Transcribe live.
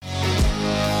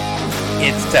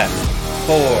It's time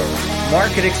for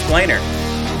Market Explainer,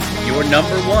 your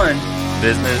number one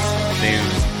business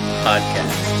news podcast.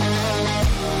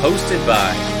 Hosted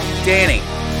by Danny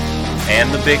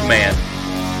and the big man.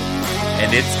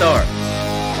 And it starts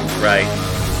right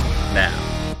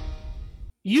now.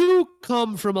 You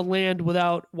come from a land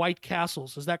without White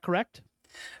Castles, is that correct?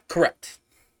 Correct.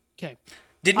 Okay.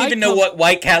 Didn't even know what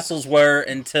White Castles were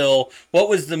until, what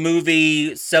was the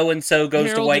movie So-and-so Goes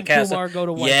Harold to White and Castle? Kumar Go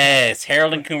to White Yes,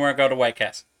 Harold and Kumar Go to White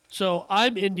Castle. So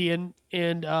I'm Indian,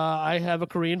 and I have a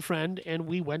Korean friend, and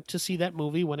we went to see that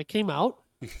movie when it came out.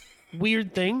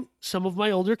 Weird thing, some of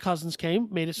my older cousins came,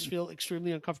 made us feel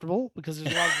extremely uncomfortable because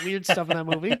there's a lot of weird stuff in that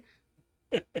movie.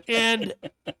 And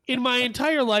in my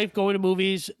entire life going to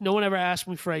movies, no one ever asked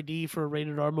me for ID for a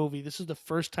rated R movie. This is the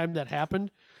first time that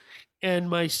happened. And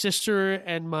my sister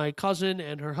and my cousin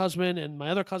and her husband and my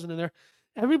other cousin in there,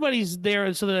 everybody's there.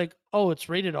 And so they're like, oh, it's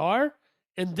rated R?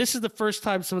 And this is the first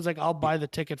time someone's like, I'll buy the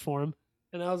ticket for him.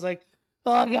 And I was like,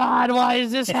 oh, God, why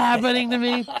is this happening to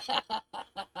me?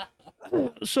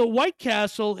 So White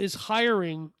Castle is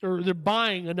hiring, or they're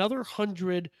buying another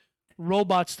 100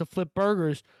 robots to flip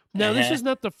burgers. Now, this is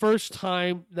not the first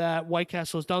time that White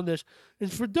Castle has done this.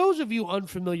 And for those of you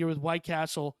unfamiliar with White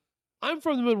Castle, I'm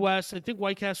from the Midwest. I think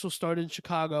White Castle started in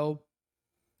Chicago.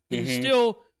 It's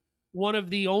still one of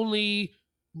the only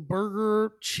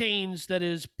burger chains that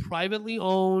is privately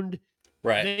owned.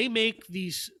 Right. They make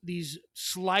these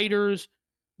sliders.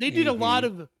 They did a lot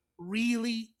of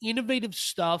really innovative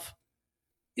stuff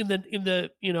in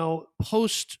the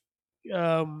post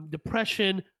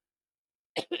depression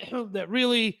that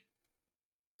really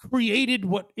created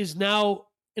what is now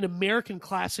an American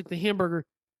classic, the hamburger.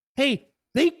 Hey,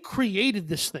 they created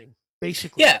this thing,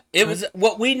 basically. Yeah, it was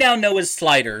what we now know as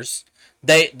sliders.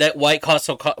 That White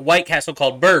Castle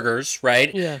called burgers,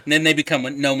 right? Yeah. And then they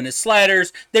become known as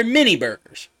sliders. They're mini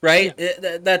burgers, right?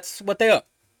 Yeah. That's what they are.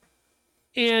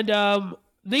 And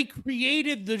they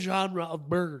created the genre of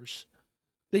burgers.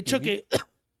 They took it.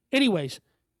 Anyways,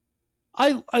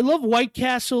 I love White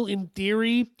Castle in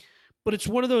theory, but it's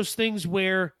one of those things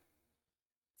where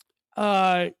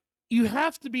you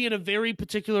have to be in a very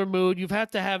particular mood. You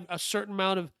have to have a certain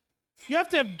amount of, you have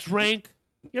to have drank,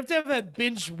 you have to have that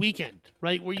binge weekend,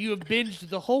 right? Where you have binged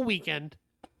the whole weekend,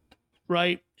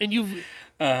 right? And you've,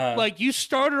 like, you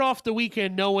started off the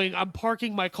weekend knowing I'm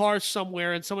parking my car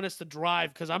somewhere and someone has to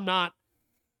drive because I'm not.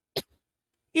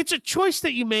 It's a choice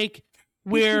that you make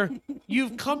where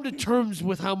you've come to terms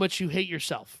with how much you hate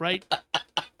yourself, right?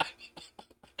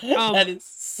 That is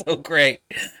so great.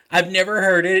 I've never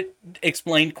heard it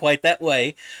explained quite that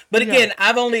way. But again,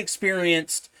 I've only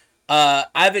experienced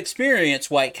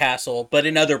White Castle, but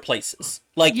in other places.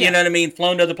 Like, you know what I mean?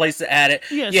 Flown to other places that had it.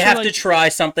 Yeah, you so have to try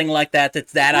something like that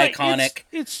that's that iconic.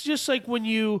 It's just like when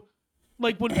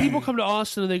people come to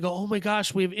Austin and they go, oh my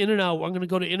gosh, we have In-N-Out. I'm going to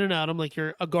go to In-N-Out. I'm like,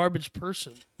 you're a garbage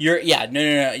person. No. Yeah,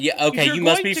 okay, you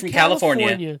must be from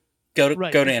California. Go to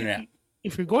In-N-Out.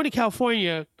 If you're going to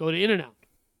California, go to In-N-Out.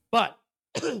 But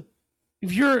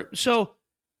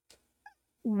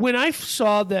when I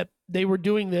saw that they were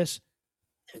doing this,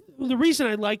 the reason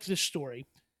I like this story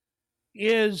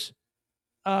is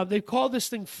they call this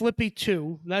thing Flippy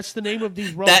 2. That's the name of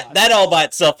these robots. That all by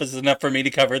itself is enough for me to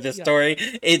cover this story.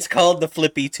 It's called the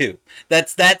Flippy 2.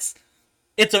 It's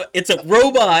a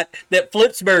robot that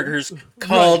flips burgers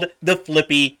called the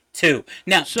Flippy 2.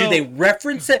 Now, do they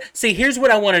reference it? See, here's what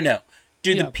I want to know.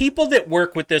 Do the people that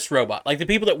work with this robot, like the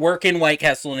people that work in White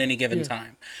Castle at any given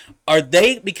time, are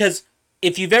they, because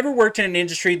if you've ever worked in an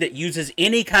industry that uses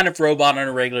any kind of robot on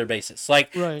a regular basis,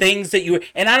 like things that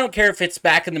and I don't care if it's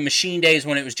back in the machine days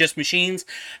when it was just machines,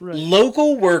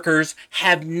 local workers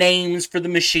have names for the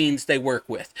machines they work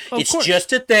with. It's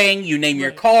just a thing. You name your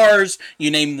cars,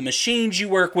 you name the machines you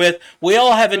work with. We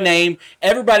all have a name.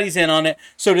 Everybody's in on it.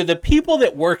 So do the people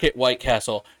that work at White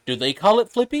Castle, do they call it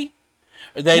Flippy?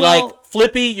 Are they like,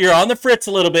 Flippy, you're on the fritz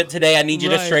a little bit today. I need you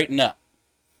to straighten up.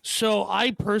 So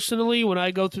I personally, when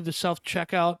I go through the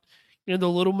self-checkout in the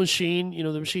little machine,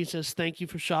 the machine says, thank you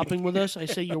for shopping with us. I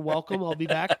say, you're welcome. I'll be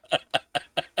back.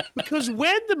 Because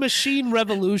when the machine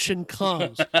revolution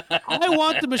comes, I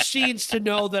want the machines to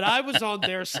know that I was on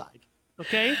their side.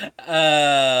 Okay?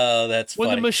 Oh, that's funny.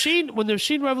 When the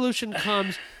machine revolution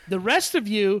comes, the rest of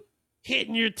you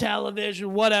hitting your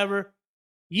television, whatever,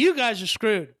 you guys are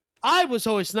screwed. I was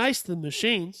always nice to the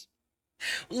machines.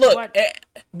 Look,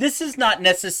 this is not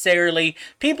necessarily,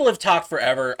 people have talked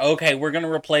forever, okay, we're going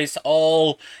to replace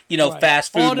all,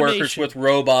 fast food workers with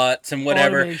robots and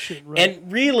whatever.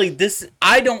 And really,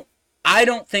 I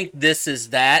don't think this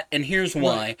is that, and here's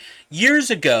why.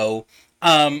 Years ago,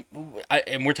 and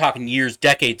we're talking years,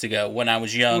 decades ago when I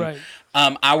was young. Right.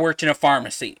 I worked in a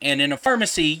pharmacy, and in a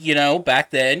pharmacy, you know,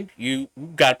 back then, you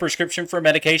got a prescription for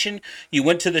medication. You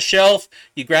went to the shelf,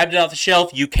 you grabbed it off the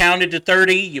shelf, you counted to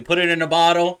 30, you put it in a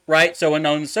bottle, right? So on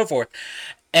and so forth.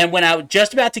 And when I was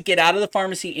just about to get out of the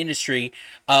pharmacy industry,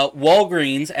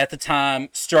 Walgreens at the time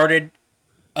started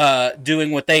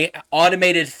doing what they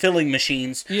automated filling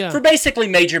machines for basically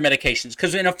major medications.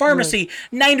 Because in a pharmacy,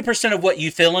 90% of what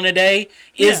you fill in a day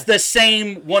is the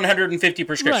same 150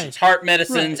 prescriptions: heart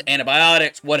medicines,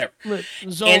 antibiotics, whatever. Right.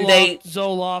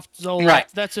 Zoloft. Right.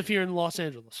 That's if you're in Los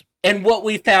Angeles. And what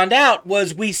we found out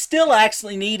was we still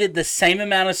actually needed the same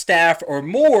amount of staff or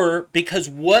more, because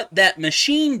what that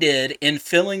machine did in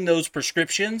filling those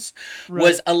prescriptions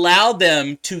was allow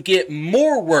them to get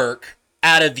more work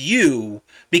out of you,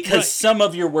 because some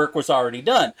of your work was already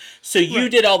done. So you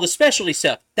did all the specialty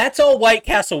stuff. That's all White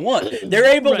Castle wants.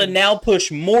 They're able to now push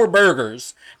more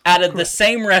burgers out of the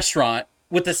same restaurant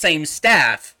with the same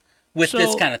staff with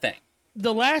this kind of thing.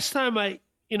 The last time and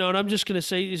I'm just going to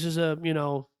say this is a,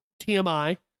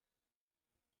 TMI.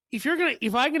 If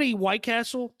I'm gonna eat White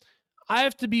Castle, I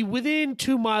have to be within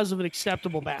 2 miles of an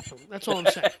acceptable bathroom. That's all I'm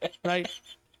saying, right?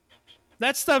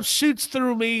 That stuff shoots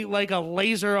through me like a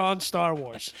laser on Star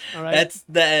Wars. All right.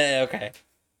 Okay.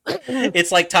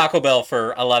 It's like Taco Bell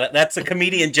for a lot of. That's a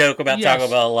comedian joke about Taco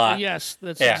Bell a lot. Yes,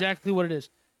 that's exactly what it is.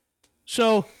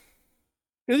 So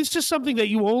it's just something that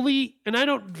you only, and I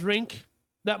don't drink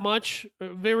that much,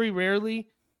 very rarely.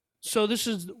 So that's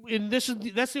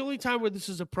the only time where this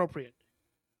is appropriate.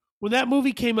 When that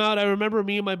movie came out, I remember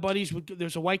me and my buddies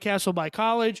there's a White Castle by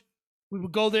college. We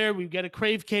would go there. We'd get a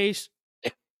Crave case.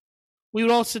 We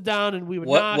would all sit down and we would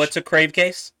nosh. What's a Crave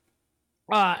case?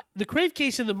 The Crave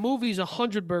case in the movie is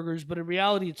 100 burgers, but in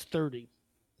reality it's 30.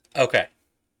 Okay.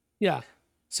 Yeah.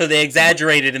 So they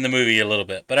exaggerated in the movie a little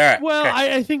bit, but all right. Well,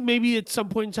 okay. I think maybe at some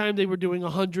point in time they were doing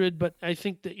 100, but I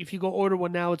think that if you go order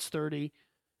one now, it's 30.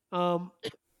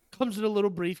 Comes in a little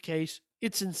briefcase.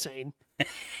 It's insane.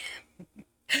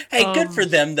 Hey, good for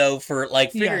them though, for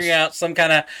like figuring out some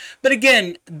kind of. But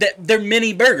again, they're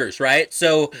mini burgers, right?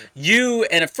 So you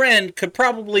and a friend could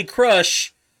probably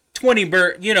crush 20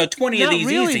 Not of these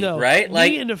really, easy, though. right?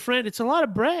 Me and a friend, it's a lot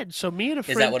of bread. So me and a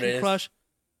friend can crush.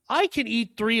 I can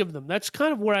eat 3 of them. That's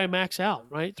kind of where I max out,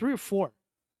 right? 3 or 4.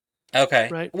 Okay.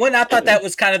 Right. When I thought that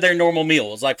was kind of their normal meal.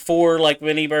 It was like 4 like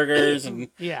mini burgers and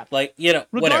like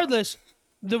Regardless, whatever.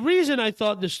 The reason I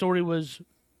thought this story was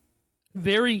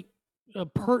very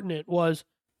pertinent was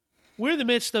we're in the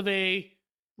midst of there's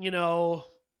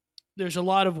a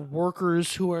lot of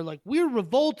workers who are like, we're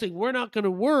revolting. We're not going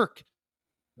to work.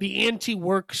 The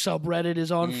anti-work subreddit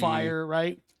is on fire,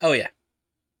 right? Oh, yeah.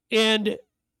 And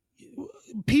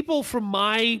people from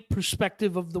my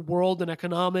perspective of the world and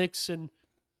economics and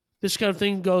this kind of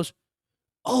thing goes,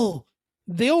 oh,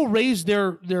 they'll raise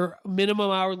their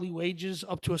minimum hourly wages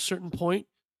up to a certain point.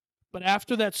 But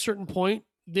after that certain point,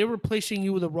 they're replacing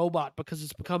you with a robot because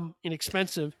it's become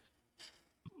inexpensive.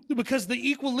 Because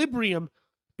the equilibrium,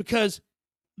 because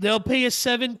they'll pay us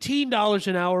 $17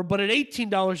 an hour, but at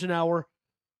 $18 an hour,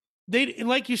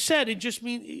 like you said, it just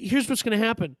means here's what's going to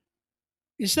happen.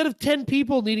 Instead of 10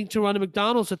 people needing to run a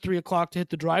McDonald's at 3 o'clock to hit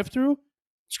the drive-thru,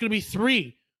 it's going to be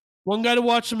 3. One guy to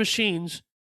watch the machines,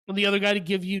 and the other guy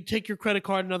to take your credit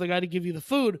card, another guy to give you the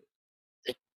food.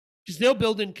 Because they'll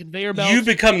build in conveyor belts. You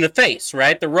become the face,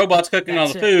 right? The robot's cooking all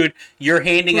the food. You're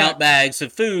become out bags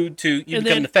of food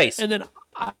become the face. And then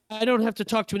I don't have to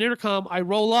talk to an intercom. I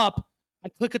roll up, I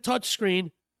click a touch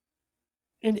screen,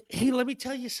 and hey, let me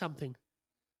tell you something.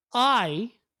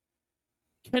 I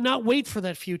cannot wait for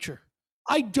that future.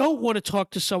 I don't want to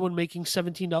talk to someone making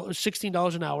 $17,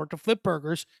 $16 an hour to flip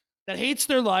burgers that hates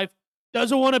their life,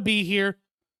 doesn't want to be here.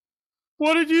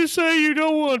 What did you say? You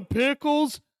don't want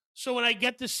pickles? So when I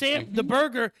get the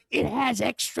burger, it has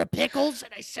extra pickles,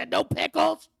 and I said no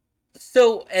pickles.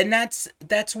 So, and that's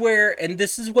where, and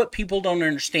this is what people don't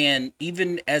understand.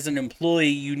 Even as an employee,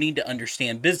 you need to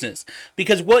understand business,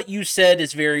 because what you said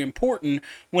is very important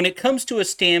when it comes to a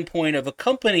standpoint of a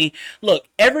company. Look,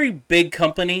 every big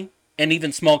company and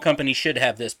even small companies should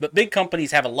have this, but big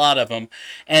companies have a lot of them,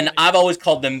 and I've always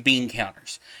called them bean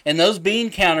counters. And those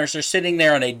bean counters are sitting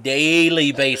there on a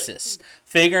daily basis,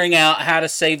 figuring out how to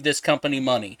save this company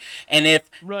money. And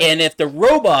if the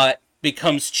robot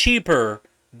becomes cheaper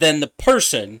than the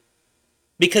person,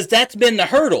 because that's been the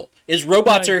hurdle, is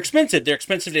robots are expensive. They're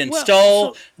expensive to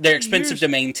install, they're expensive to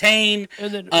maintain,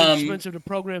 and then expensive to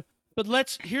program.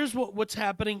 But here's what's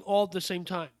happening all at the same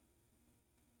time.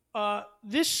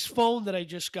 This phone that I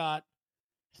just got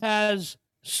has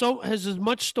as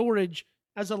much storage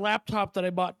as a laptop that I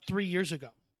bought 3 years ago.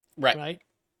 Right. right?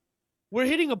 We're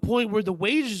hitting a point where the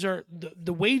wages are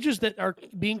the wages that are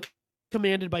being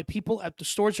commanded by people at the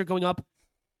stores are going up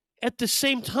at the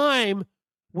same time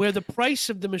where the price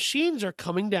of the machines are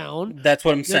coming down. That's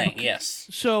what I'm saying. Yes.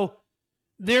 So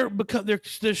they're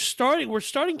starting. We're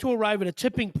starting to arrive at a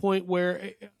tipping point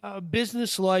where a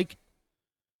business like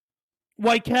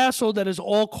White Castle, that is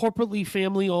all corporately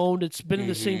family owned, it's been in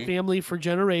the same family for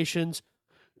generations,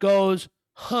 goes,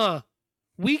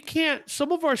 we can't.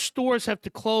 Some of our stores have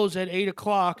to close at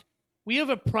 8:00. We have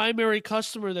a primary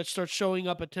customer that starts showing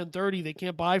up at 10:30. They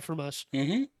can't buy from us.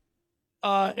 Mm-hmm.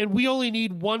 And we only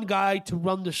need one guy to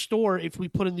run the store if we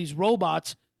put in these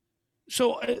robots.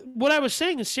 So what I was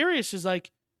saying is serious. Is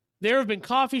like there have been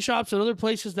coffee shops and other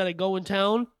places that I go in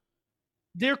town.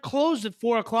 They're closed at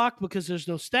 4:00 because there's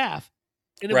no staff.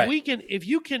 And if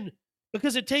you can,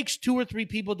 because it takes 2 or 3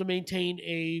 people to maintain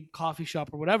a coffee shop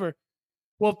or whatever.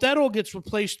 Well, if that all gets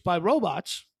replaced by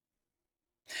robots,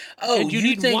 and you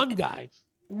need one guy.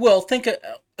 Well, think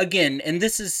again, and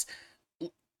this is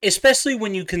especially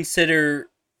when you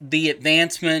consider the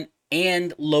advancement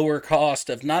and lower cost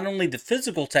of not only the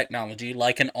physical technology,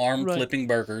 like an arm flipping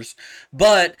burgers,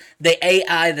 but the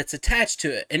AI that's attached to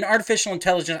it. And artificial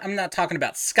intelligence, I'm not talking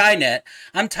about Skynet.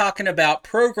 I'm talking about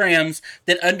programs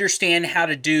that understand how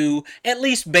to do at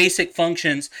least basic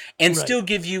functions and still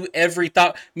give you every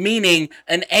thought. Meaning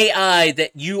an AI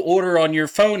that you order on your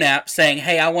phone app saying,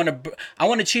 hey, I want a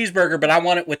cheeseburger, but I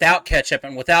want it without ketchup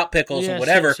and without pickles and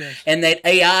whatever. Yes. And that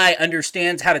AI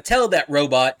understands how to tell that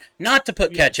robot not to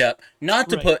put ketchup, not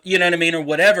to put, you know what I mean, or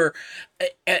whatever,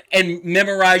 and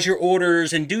memorize your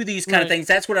orders and do these kind of things.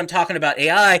 That's what I'm talking about.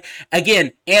 AI.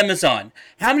 Again, Amazon.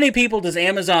 How many people does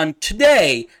Amazon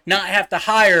today not have to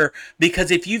hire? Because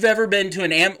if you've ever been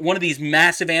to one of these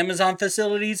massive Amazon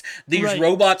facilities, these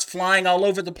robots flying all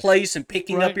over the place and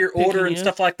picking up your order and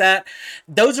stuff like that,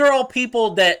 those are all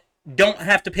people that don't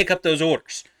have to pick up those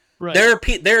orders. Right.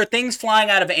 There are things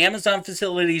flying out of Amazon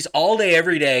facilities all day,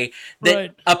 every day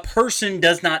that a person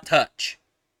does not touch.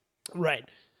 Right.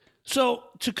 So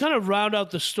to kind of round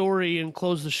out the story and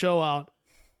close the show out,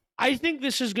 I think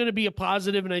this is going to be a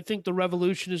positive, and I think the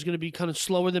revolution is going to be kind of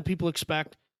slower than people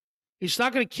expect. It's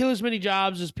not going to kill as many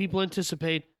jobs as people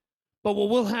anticipate, but what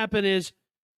will happen is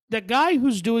that guy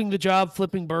who's doing the job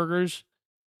flipping burgers,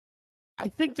 I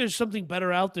think there's something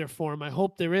better out there for him. I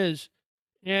hope there is.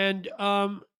 And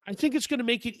I think it's going to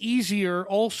make it easier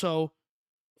also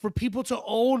for people to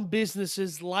own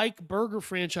businesses like burger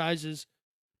franchises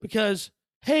because,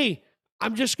 hey,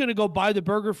 I'm just going to go buy the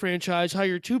burger franchise,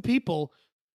 hire 2 people,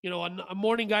 a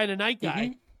morning guy and a night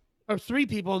guy, or 3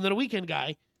 people and then a weekend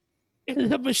guy.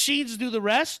 And the machines do the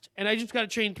rest, and I just got to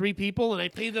train 3 people, and I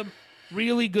pay them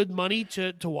really good money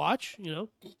to watch, So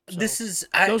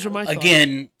those are my thoughts.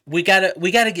 Again, we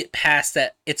gotta get past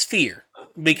that. It's fear.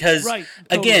 Because,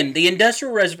 again, the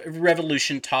Industrial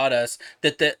Revolution taught us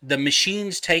that the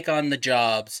machines take on the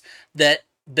jobs that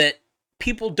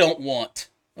people don't want,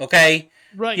 okay?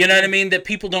 Right. You know what I mean? That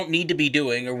people don't need to be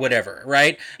doing or whatever,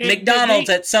 right? And McDonald's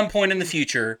at some point in the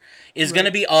future is going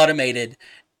to be automated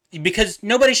because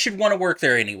nobody should want to work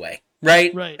there anyway.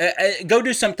 Right? Go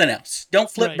do something else. Don't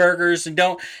flip burgers and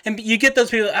you get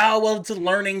those people, it's a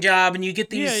learning job and you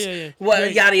get these,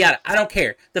 yada, yada. I don't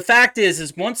care. The fact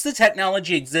is once the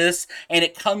technology exists and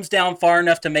it comes down far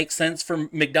enough to make sense for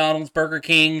McDonald's, Burger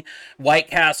King, White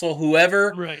Castle,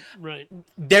 whoever,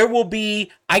 there will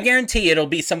be, I guarantee it'll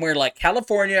be somewhere like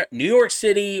California, New York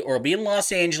City, or it'll be in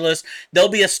Los Angeles. There'll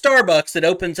be a Starbucks that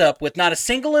opens up with not a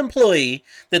single employee,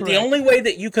 that the only way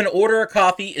that you can order a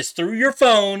coffee is through your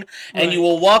phone. And you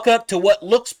will walk up to what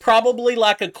looks probably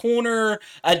like a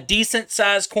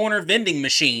decent-sized corner vending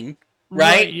machine,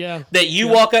 right? That you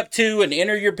walk up to and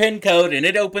enter your PIN code, and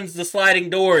it opens the sliding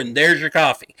door, and there's your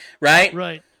coffee, right?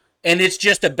 Right. And it's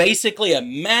just basically a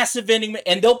massive vending,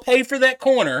 and they'll pay for that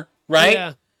corner, right?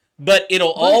 Yeah. But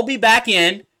it'll all be back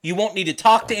in. You won't need to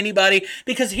talk to anybody,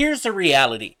 because here's the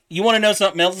reality. You want to know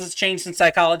something else that's changed in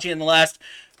psychology in the last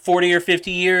 40 or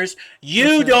 50 years?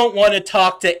 You don't want to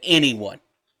talk to anyone.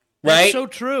 Right? That's so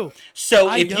true.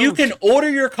 So if you can order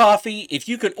your coffee, if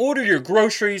you can order your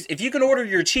groceries, if you can order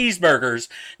your cheeseburgers,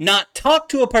 not talk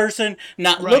to a person,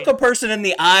 not look a person in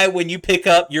the eye when you pick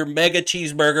up your mega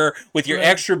cheeseburger with your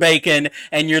extra bacon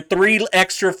and your 3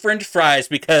 extra french fries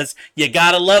because you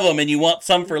gotta love them and you want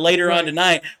some for later on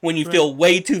tonight when you feel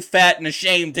way too fat and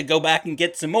ashamed to go back and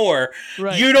get some more.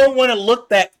 You don't want to look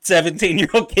that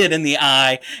 17-year-old kid in the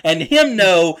eye and him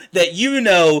know that you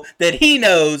know that he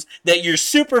knows that you're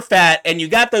super fat and you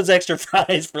got those extra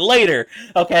fries for later.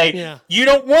 Okay, Yeah. you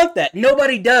don't want that.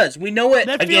 Nobody does. We know it.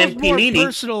 That Again, feels more panini.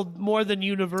 personal more than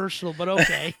universal, but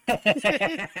okay.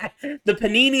 The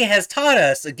panini has taught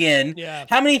us again. Yeah.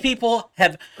 How many people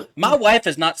have? My wife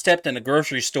has not stepped in a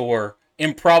grocery store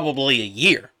in probably a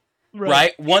year.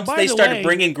 Right. Once By they the started way,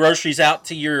 bringing groceries out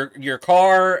to your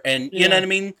car, and you know Yeah. what I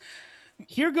mean.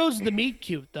 here goes the meet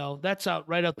cute though. That's out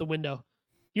right out the window.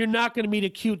 You're not going to meet a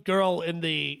cute girl in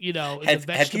the in the Have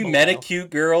vegetable you met a aisle. cute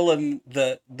girl in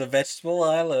the vegetable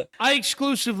aisle? I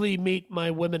exclusively meet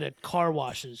my women at car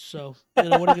washes. So what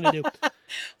are you going to do?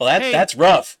 Well, Hey, that's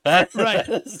rough. right.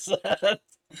 That's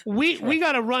We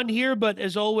got to run here, but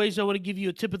as always, I want to give you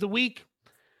a tip of the week.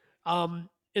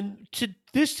 And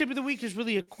this tip of the week is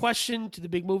really a question to the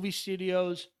big movie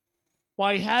studios.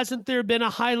 Why hasn't there been a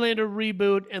Highlander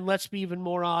reboot? And let's be even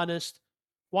more honest,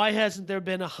 why hasn't there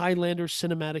been a Highlander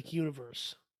cinematic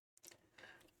universe?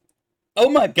 Oh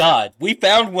my God, we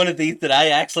found one of these that I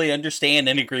actually understand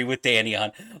and agree with Danny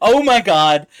on. Oh my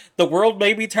God, the world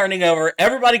may be turning over.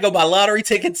 Everybody go buy lottery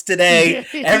tickets today.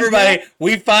 Everybody,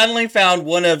 we finally found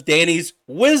one of Danny's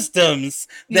wisdoms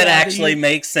that actually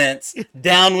makes sense.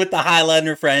 Down with the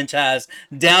Highlander franchise,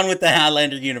 down with the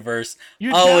Highlander universe.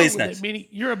 You're Always down with nice. it, meaning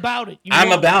you're about it. You I'm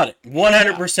want about it,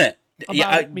 100%.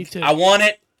 Me too. I want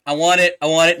it. I want it. I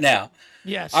want it now.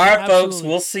 Yes. All right, folks. absolutely.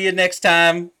 We'll see you next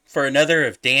time for another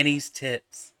of Danny's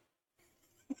tips.